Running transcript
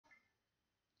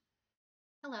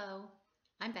Hello,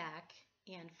 I'm back,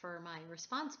 and for my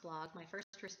response blog, my first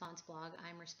response blog,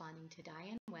 I'm responding to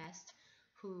Dianne West,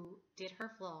 who did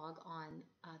her vlog on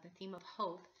the theme of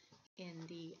hope in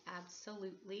the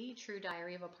Absolutely True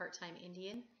Diary of a Part-Time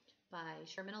Indian by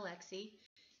Sherman Alexie.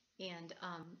 And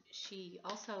she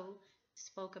also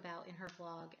spoke about in her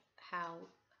vlog how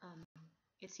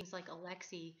it seems like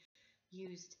Alexie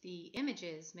used the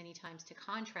images many times to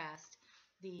contrast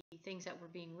the things that were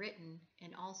being written,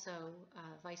 and also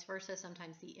vice versa.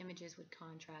 Sometimes the images would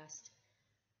contrast,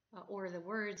 or the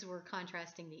words were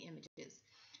contrasting the images.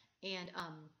 And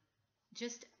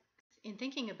just in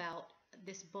thinking about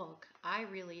this book, I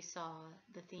really saw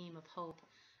the theme of hope.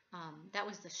 That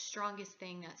was the strongest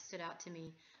thing that stood out to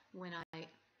me when I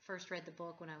first read the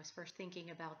book, when I was first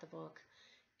thinking about the book.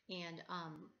 And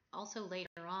also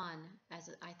later on,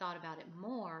 as I thought about it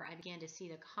more, I began to see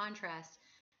the contrast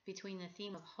between the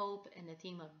theme of hope and the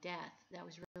theme of death that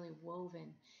was really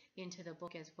woven into the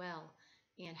book as well,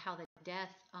 and how the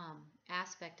death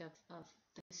aspect of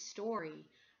the story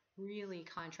really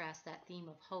contrasts that theme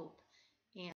of hope.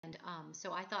 And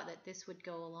so I thought that this would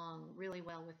go along really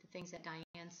well with the things that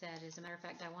Dianne said. As a matter of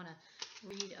fact, I want to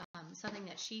read something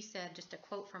that she said, just a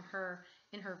quote from her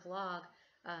in her vlog.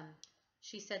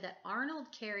 She said that Arnold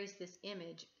carries this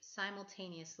image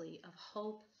simultaneously of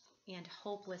hope and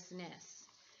hopelessness.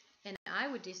 And I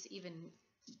would just even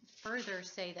further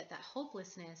say that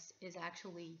hopelessness is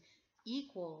actually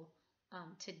equal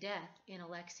to death in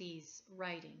Alexie's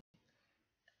writing.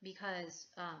 Because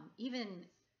even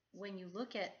when you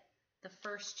look at the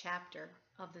first chapter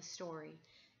of the story,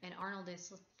 and Arnold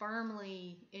is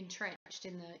firmly entrenched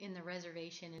in the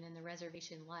reservation and in the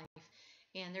reservation life,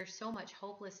 and there's so much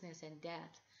hopelessness and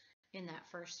death in that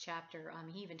first chapter.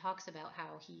 He even talks about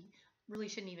how he really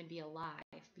shouldn't even be alive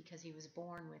because he was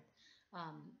born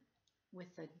with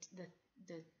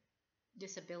the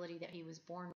disability that he was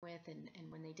born with, and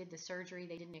when they did the surgery,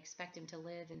 they didn't expect him to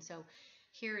live. And so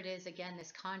here it is again,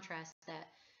 this contrast that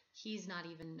he's not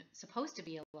even supposed to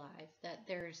be alive, that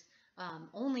there's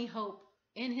only hope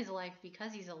in his life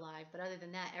because he's alive, but other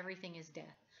than that, everything is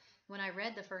death. When I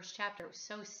read the first chapter, it was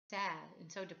so sad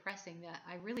and so depressing that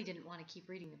I really didn't want to keep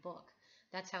reading the book.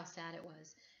 That's how sad it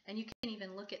was. And you can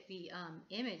even look at the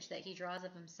image that he draws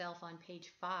of himself on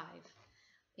page 5,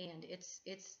 and it's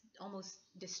almost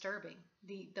disturbing.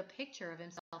 The picture of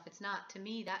himself, it's not, to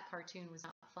me, that cartoon was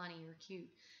not funny or cute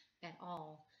at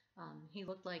all. He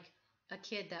looked like a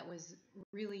kid that was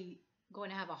really going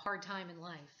to have a hard time in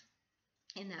life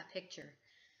in that picture.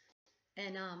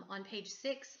 And on page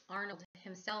 6, Arnold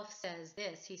himself says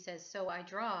this. He says, "So I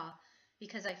draw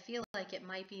because I feel like it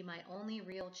might be my only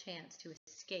real chance to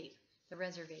escape the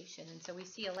reservation." And so we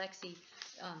see Alexie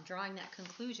drawing that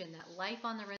conclusion that life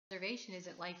on the reservation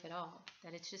isn't life at all,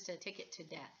 that it's just a ticket to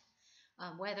death.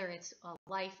 Whether it's a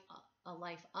life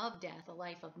of death, a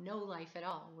life of no life at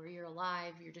all, where you're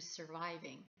alive, you're just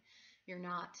surviving. You're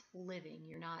not living.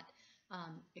 You're not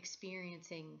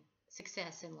experiencing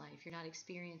success in life. You're not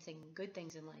experiencing good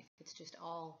things in life. It's just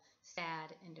all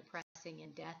sad and depressing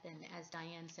and death, and as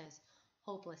Dianne says,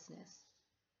 hopelessness.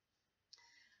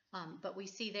 But we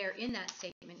see there in that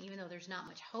statement, even though there's not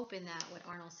much hope in that, what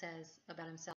Arnold says about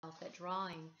himself, that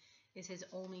drawing is his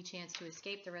only chance to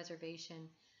escape the reservation.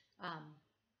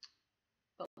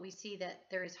 But we see that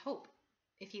there is hope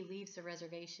if he leaves the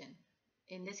reservation.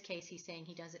 In this case, he's saying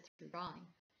he does it through drawing.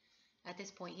 At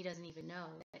this point, he doesn't even know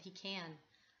that he can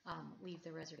leave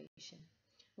the reservation.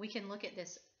 We can look at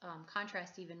this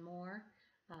contrast even more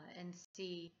and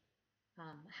see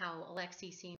how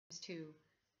Alexie seems to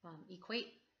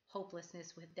equate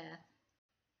hopelessness with death.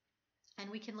 And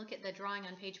we can look at the drawing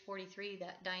on page 43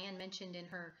 that Dianne mentioned in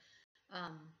her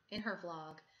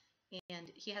vlog. And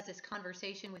he has this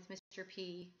conversation with Mr.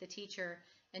 P, the teacher,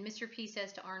 and Mr. P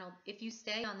says to Arnold, "If you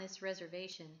stay on this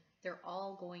reservation, they're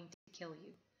all going to kill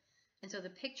you." And so the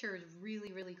picture is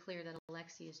really, really clear that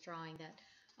Alexie is drawing, that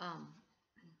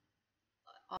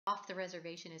off the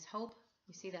reservation is hope.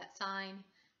 You see that sign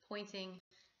pointing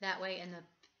that way, and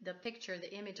the picture,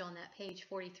 the image on that page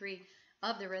 43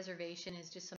 of the reservation is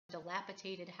just some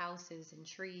dilapidated houses and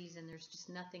trees, and there's just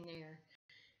nothing there.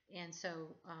 And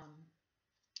so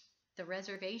the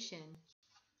reservation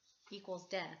equals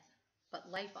death, but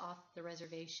life off the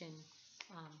reservation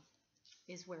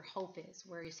is where hope is,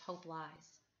 where his hope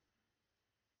lies.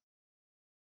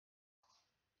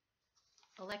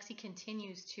 Alexie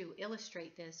continues to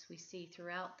illustrate this. We see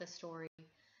throughout the story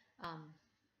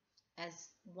as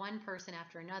one person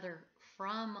after another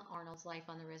from Arnold's life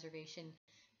on the reservation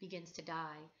begins to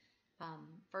die.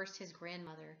 First, his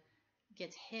grandmother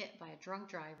gets hit by a drunk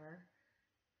driver,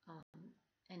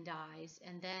 and dies.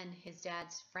 And then his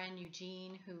dad's friend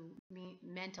Eugene, who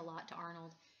meant a lot to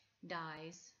Arnold,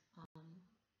 dies.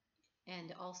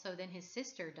 And also then his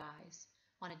sister dies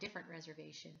on a different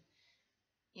reservation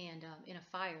and in a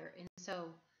fire. And so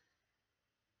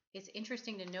it's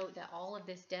interesting to note that all of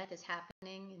this death is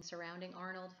happening and surrounding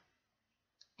Arnold.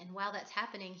 And while that's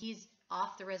happening, he's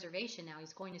off the reservation now.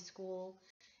 He's going to school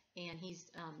and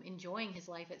he's enjoying his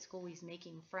life at school. He's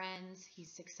making friends.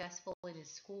 He's successful in his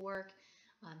schoolwork.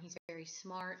 He's very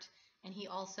smart. And he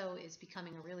also is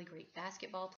becoming a really great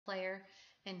basketball player.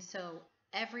 And so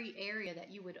every area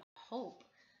that you would hope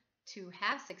to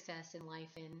have success in life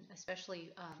in,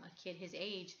 especially a kid his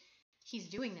age, he's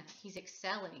doing that. He's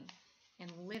excelling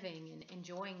and living and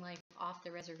enjoying life off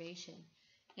the reservation.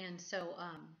 And so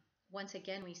once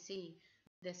again, we see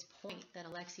this point that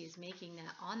Alexi is making,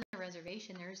 that on the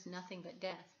reservation there's nothing but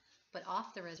death, but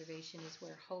off the reservation is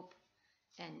where hope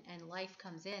and life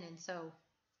comes in. And so,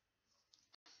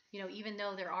 you know, even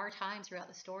though there are times throughout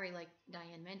the story, like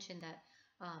Dianne mentioned, that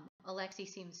Alexi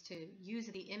seems to use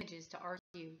the images to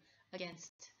argue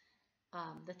against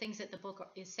the things that the book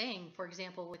is saying. For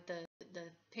example, with the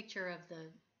picture of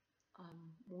the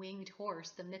winged horse,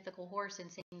 the mythical horse,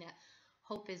 and saying that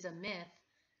hope is a myth,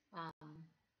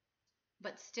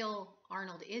 but still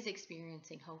Arnold is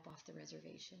experiencing hope off the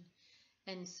reservation.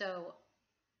 And so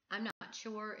I'm not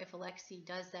sure if Alexi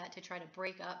does that to try to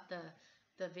break up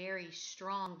the very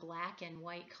strong black and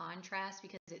white contrast,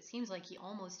 because it seems like he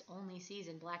almost only sees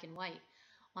in black and white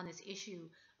on this issue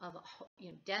of, you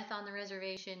know, death on the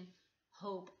reservation,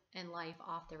 hope, and life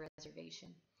off the reservation.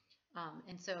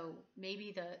 And so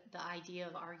maybe the idea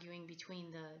of arguing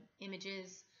between the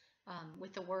images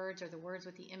with the words, or the words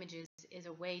with the images, is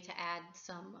a way to add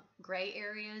some gray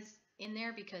areas in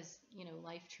there, because, you know,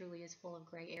 life truly is full of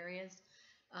gray areas.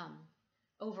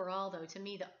 Overall, though, to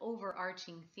me, the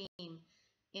overarching theme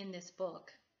in this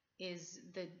book is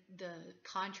the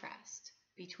contrast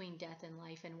between death and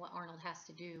life, and what Arnold has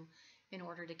to do in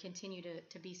order to continue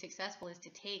to be successful is to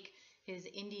take his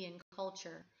Indian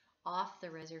culture off the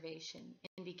reservation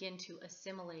and begin to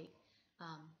assimilate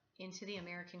into the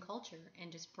American culture,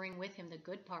 and just bring with him the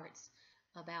good parts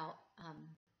about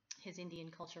his Indian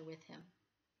culture with him.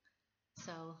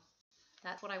 So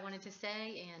that's what I wanted to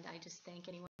say, and I just thank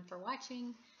anyone for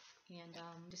watching, and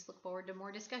just look forward to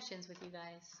more discussions with you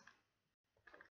guys.